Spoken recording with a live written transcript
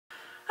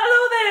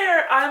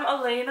I'm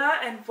Alaina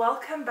and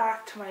welcome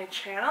back to my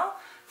channel.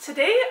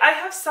 Today I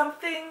have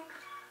something,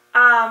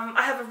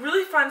 I have a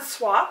really fun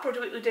swap.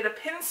 We did a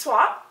pin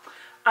swap.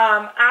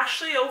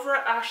 Ashley over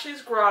at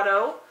Ashley's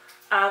Grotto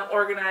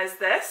organized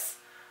this.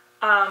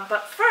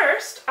 But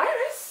first,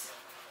 Iris,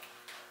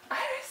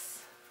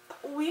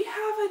 we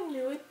have a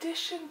new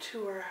addition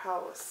to our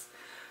house.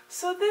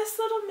 So this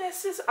little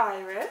Miss is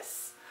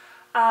Iris.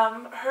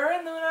 Her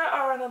and Luna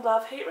are in a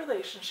love-hate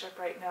relationship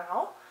right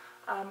now.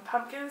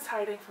 Pumpkin is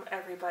hiding from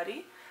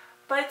everybody.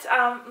 But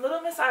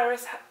little Miss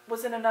Iris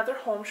was in another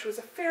home. She was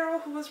a feral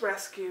who was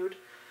rescued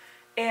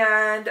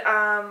and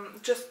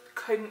just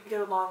couldn't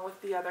get along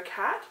with the other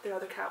cat. The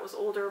other cat was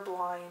older,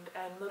 blind,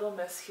 and little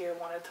Miss here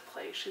wanted to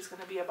play. She's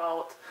going to be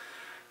about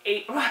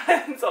 8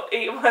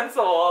 months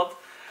old.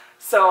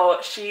 So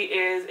she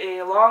is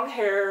a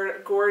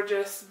long-haired,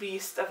 gorgeous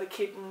beast of a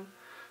kitten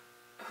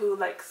who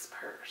likes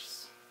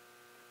purrs.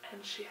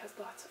 And she has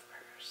lots of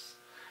purrs.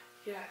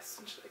 Yes,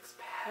 and she likes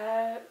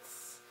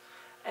pets.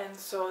 And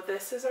so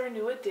this is our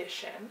new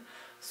addition.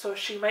 So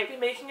she might be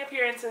making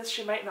appearances,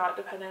 she might not,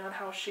 depending on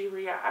how she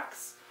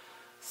reacts.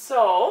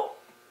 So,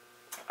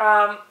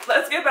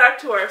 let's get back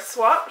to our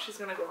swap. She's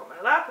going to go on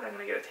my lap and I'm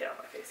going to get a tail on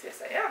my face.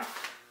 Yes, I am.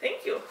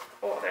 Thank you.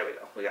 Oh, there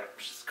we go.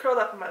 She's curled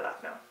up on my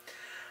lap now.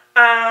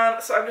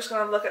 So I'm just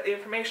going to look at the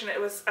information.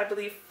 It was, I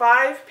believe,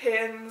 5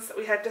 pins that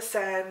we had to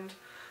send,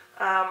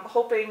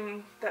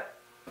 hoping that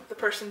the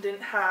person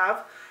didn't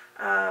have.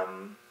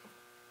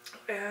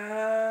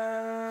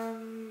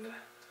 And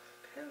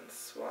pin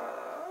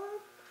swap.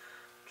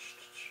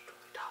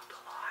 We talked a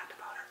lot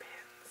about our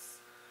pins.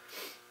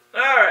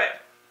 Alright.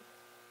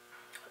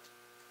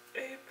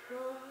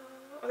 April.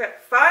 Okay,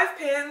 5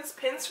 pins.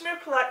 Pins from your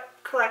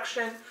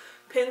collection.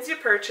 Pins you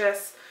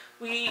purchase.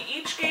 We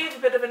each gave a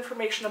bit of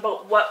information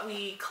about what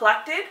we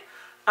collected.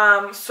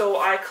 So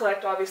I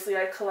collect, obviously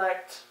I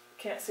collect,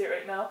 can't see it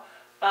right now.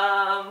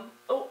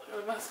 Oh,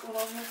 there's a mess going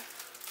on here.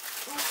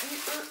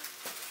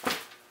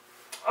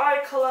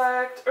 I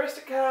collect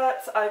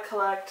Aristocats, I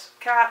collect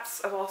cats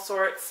of all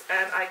sorts,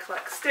 and I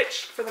collect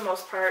Stitch for the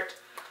most part.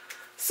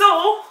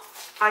 So,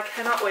 I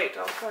cannot wait.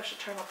 Oh, I probably should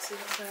turn up so you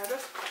can see my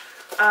address.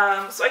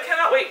 So I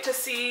cannot wait to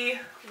see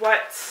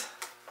what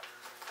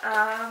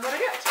I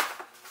get.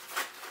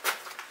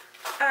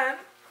 And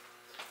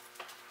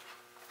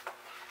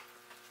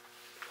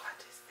what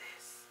is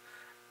this?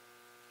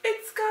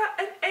 It's got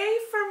an A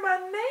for my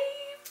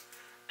name,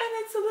 and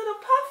it's a little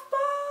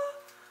puffball.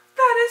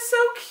 That is so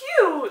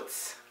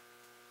cute.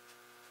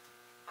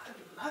 I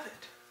love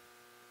it.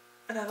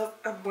 And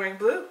I'm wearing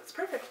blue. It's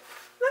perfect.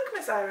 Look,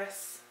 Miss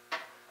Iris.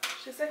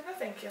 She's like, no,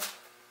 thank you.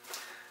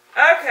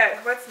 Okay,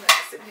 what's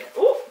next in here?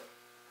 Ooh.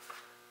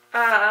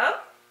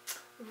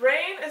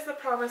 Rain is the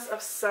promise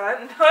of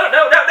sun. No,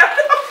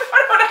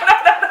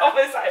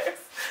 Miss Iris.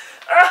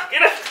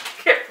 Get up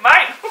here,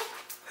 mine.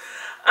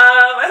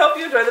 I hope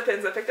you enjoy the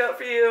pins I picked out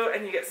for you,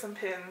 and you get some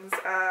pins.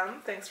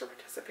 Thanks for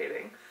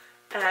participating.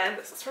 And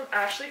this is from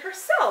Ashley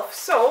herself.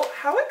 So,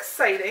 how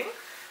exciting.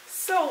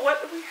 So,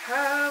 what do we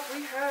have?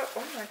 We have,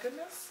 oh my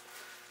goodness.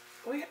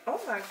 Oh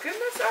my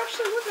goodness,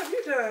 Ashley, what have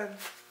you done?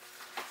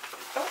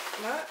 Oh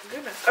my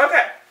goodness.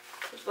 Okay.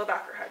 There's a little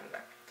backer hiding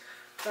there.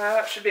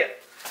 That should be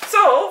it.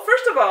 So,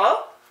 first of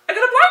all, I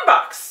got a blind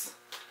box.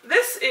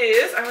 This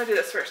is, I'm going to do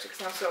this first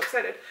because I'm so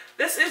excited.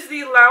 This is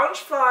the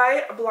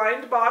Loungefly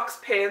blind box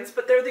pins,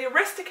 but they're the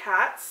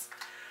Aristocats.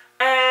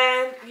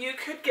 And you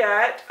could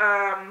get,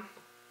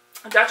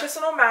 Duchess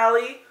and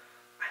O'Malley,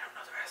 I don't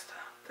know the rest of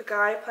them. The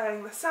guy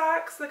playing the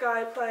sax, the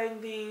guy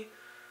playing the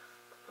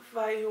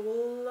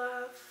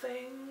viola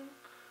thing,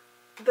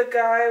 the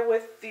guy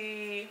with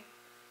the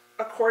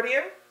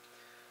accordion,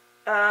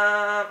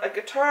 a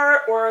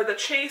guitar, or the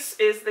chase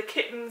is the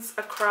kittens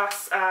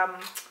across a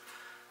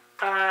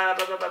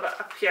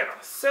piano.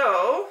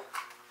 So,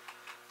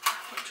 I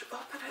want to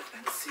open it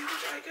and see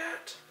what I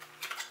get.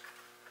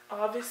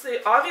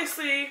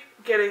 Obviously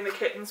getting the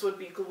kittens would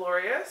be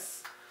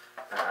glorious.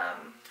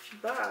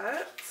 But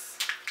let's see.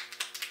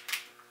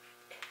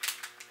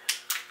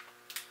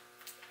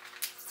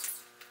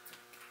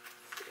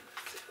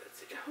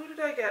 Who did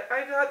I get?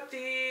 I got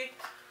the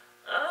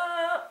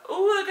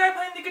the guy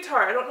playing the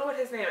guitar. I don't know what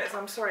his name is.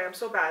 I'm sorry, I'm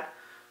so bad.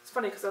 It's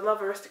funny because I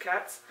love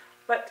Aristocats,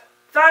 but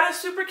that is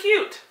super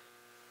cute.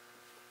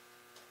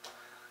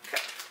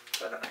 Okay,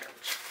 so I don't know how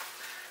much.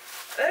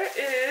 There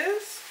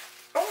is,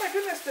 oh my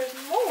goodness, there's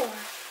more.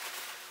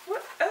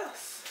 What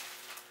else?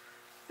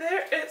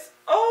 There is,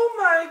 oh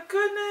my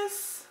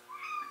goodness.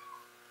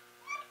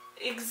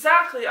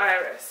 Exactly,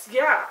 Iris.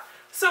 Yeah.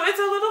 So it's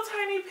a little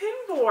tiny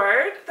pin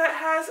board that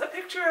has a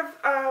picture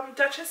of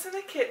Duchess and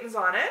the kittens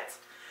on it.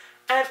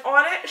 And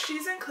on it,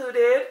 she's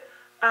included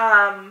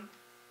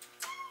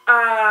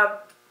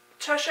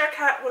Cheshire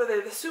Cat, what are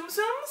they, the Tsum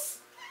Tsums?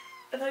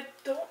 And I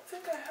don't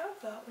think I have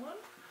that one.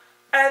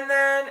 And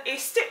then a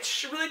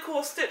Stitch, really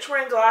cool Stitch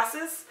wearing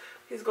glasses.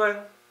 He's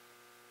going,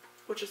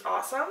 which is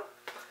awesome.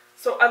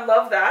 So I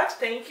love that.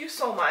 Thank you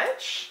so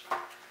much.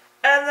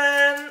 And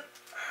then,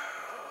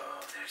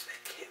 oh, there's the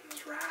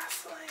kittens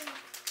wrestling.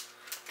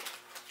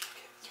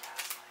 Kittens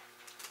wrestling.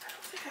 I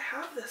don't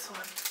love this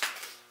one.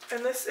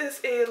 And this is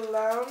a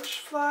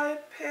Loungefly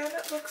pin,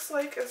 it looks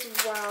like, as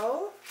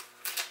well.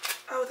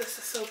 Oh, this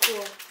is so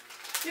cool.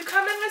 You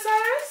coming, Miss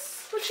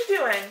Iris? What you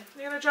doing?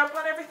 You gonna jump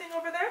on everything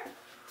over there?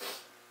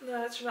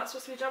 No, that you're not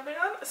supposed to be jumping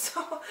on.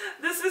 So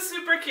this is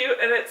super cute,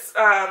 and it's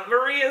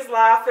Marie is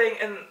laughing,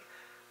 and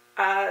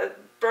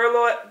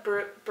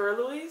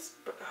Berlouise,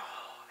 oh,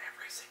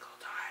 every single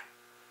time.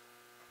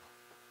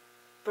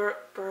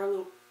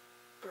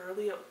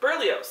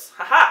 Berlioz,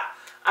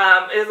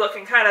 haha, is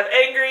looking kind of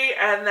angry,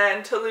 and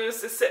then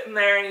Toulouse is sitting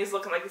there, and he's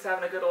looking like he's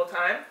having a good old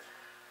time.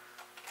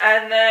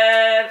 And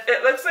then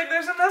it looks like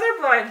there's another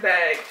blind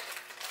bag.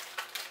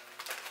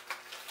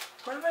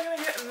 What am I going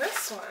to get in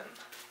this one?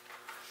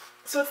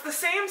 So it's the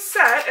same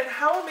set, and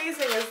how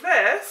amazing is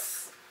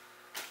this?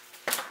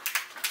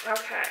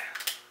 Okay.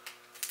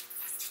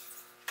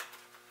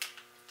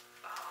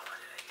 Oh, what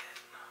did I get?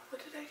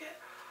 What did I get?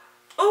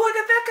 Oh, I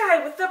got that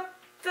guy with the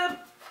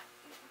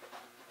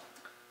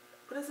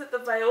what is it? The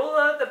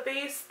viola, the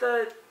bass,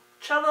 the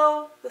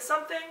cello, the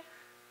something.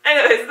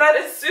 Anyways, that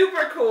is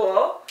super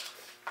cool.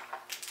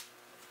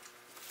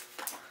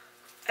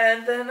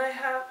 And then I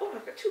have, oh,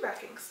 I've got two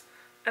backings.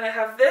 And I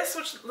have this,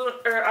 which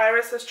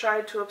Iris has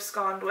tried to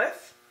abscond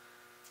with.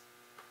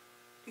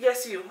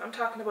 Yes, you. I'm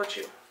talking about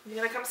you. You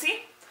gonna come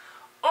see?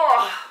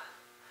 Oh,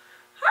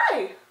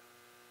 hi.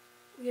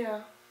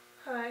 Yeah,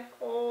 hi.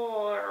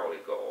 Oh, there we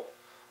go.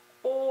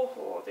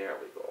 Oh, there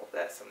we go.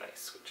 That's some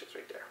nice scooches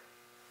right there.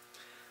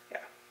 Yeah.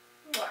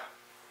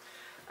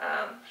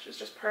 She's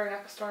just purring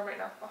up a storm right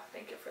now. Oh,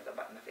 thank you for the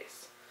butt in the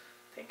face.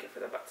 Thank you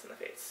for the butts in the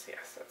face.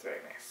 Yes, that's very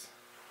nice.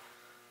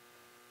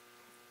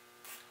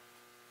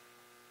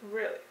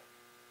 Really.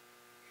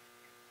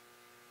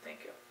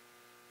 Thank you.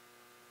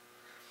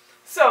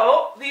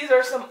 So, these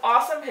are some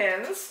awesome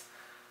pins.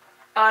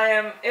 I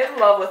am in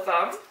love with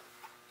them.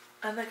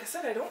 And like I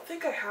said, I don't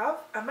think I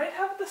have, I might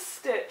have the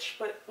stitch,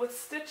 but with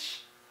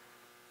stitch,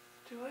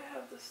 do I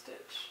have the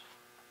stitch?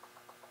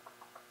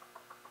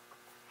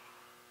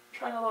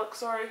 I'm trying to look,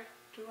 sorry.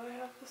 Do I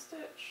have the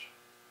stitch?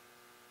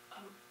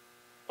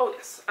 Oh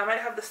yes, I might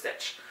have the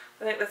stitch.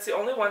 I think that's the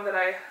only one that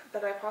I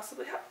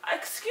possibly have.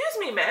 Excuse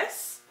me,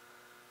 miss.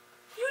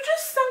 You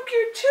just sunk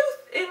your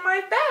tooth in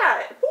my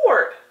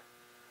board.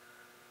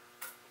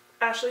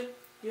 Ashley,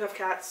 you have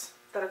cats.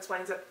 That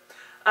explains it.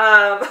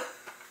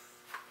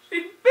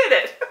 She bit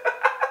it.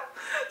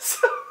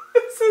 So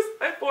this is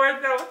my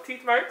board now with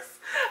teeth marks.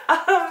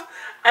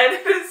 And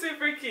it is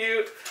super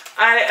cute.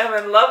 I am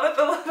in love with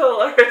the little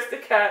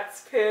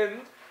Aristocats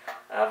pin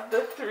of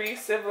the 3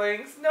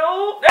 siblings.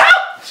 No! No!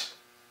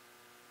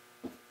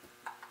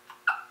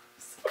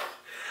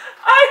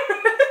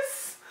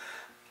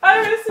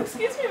 Iris,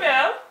 excuse me,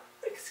 ma'am.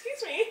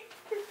 Excuse me.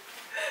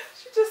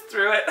 She just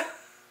threw it.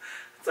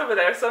 It's over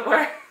there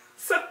somewhere.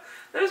 So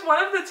there's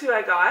one of the 2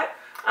 I got.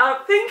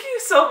 Thank you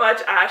so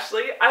much,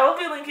 Ashley. I will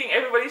be linking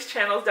everybody's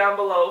channels down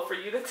below for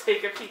you to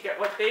take a peek at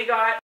what they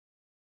got.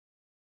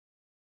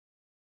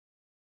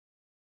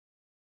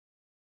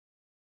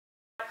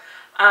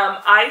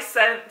 I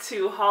sent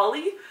to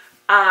Hollie,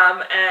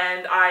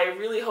 and I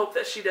really hope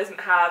that she doesn't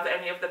have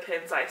any of the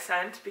pins I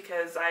sent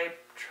because I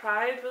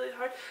tried really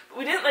hard. But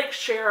we didn't like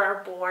share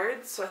our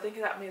boards, so I think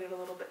that made it a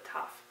little bit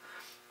tough.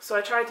 So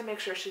I tried to make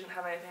sure she didn't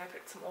have anything. I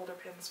picked some older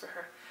pins for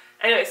her.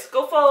 Anyways,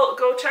 go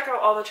check out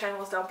all the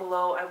channels down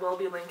below. I will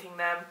be linking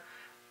them.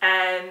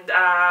 And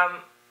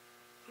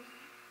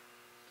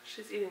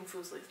she's eating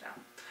Foosleys now.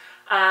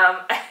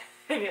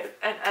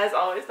 And as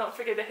always, don't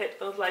forget to hit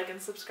those like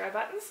and subscribe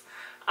buttons.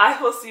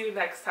 I will see you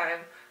next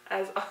time.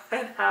 And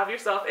have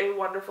yourself a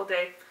wonderful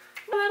day.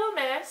 My little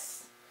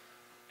miss.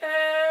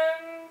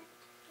 And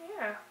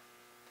yeah.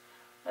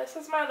 This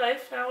is my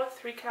life now with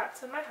 3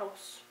 cats in my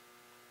house.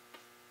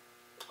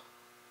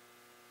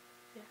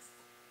 Yes.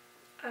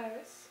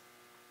 Iris.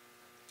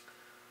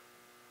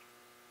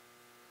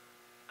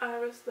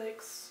 Iris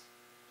likes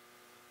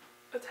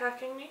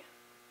attacking me,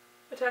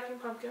 attacking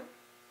Pumpkin,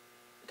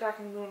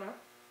 attacking Luna.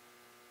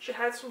 She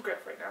hides from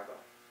Griff right now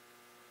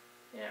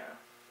though. Yeah.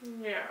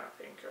 Yeah,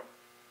 thank you.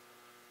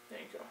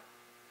 Thank you.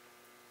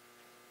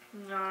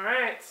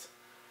 Alright.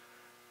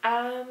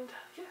 And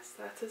yes,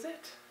 that is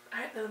it.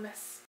 Alright, little miss.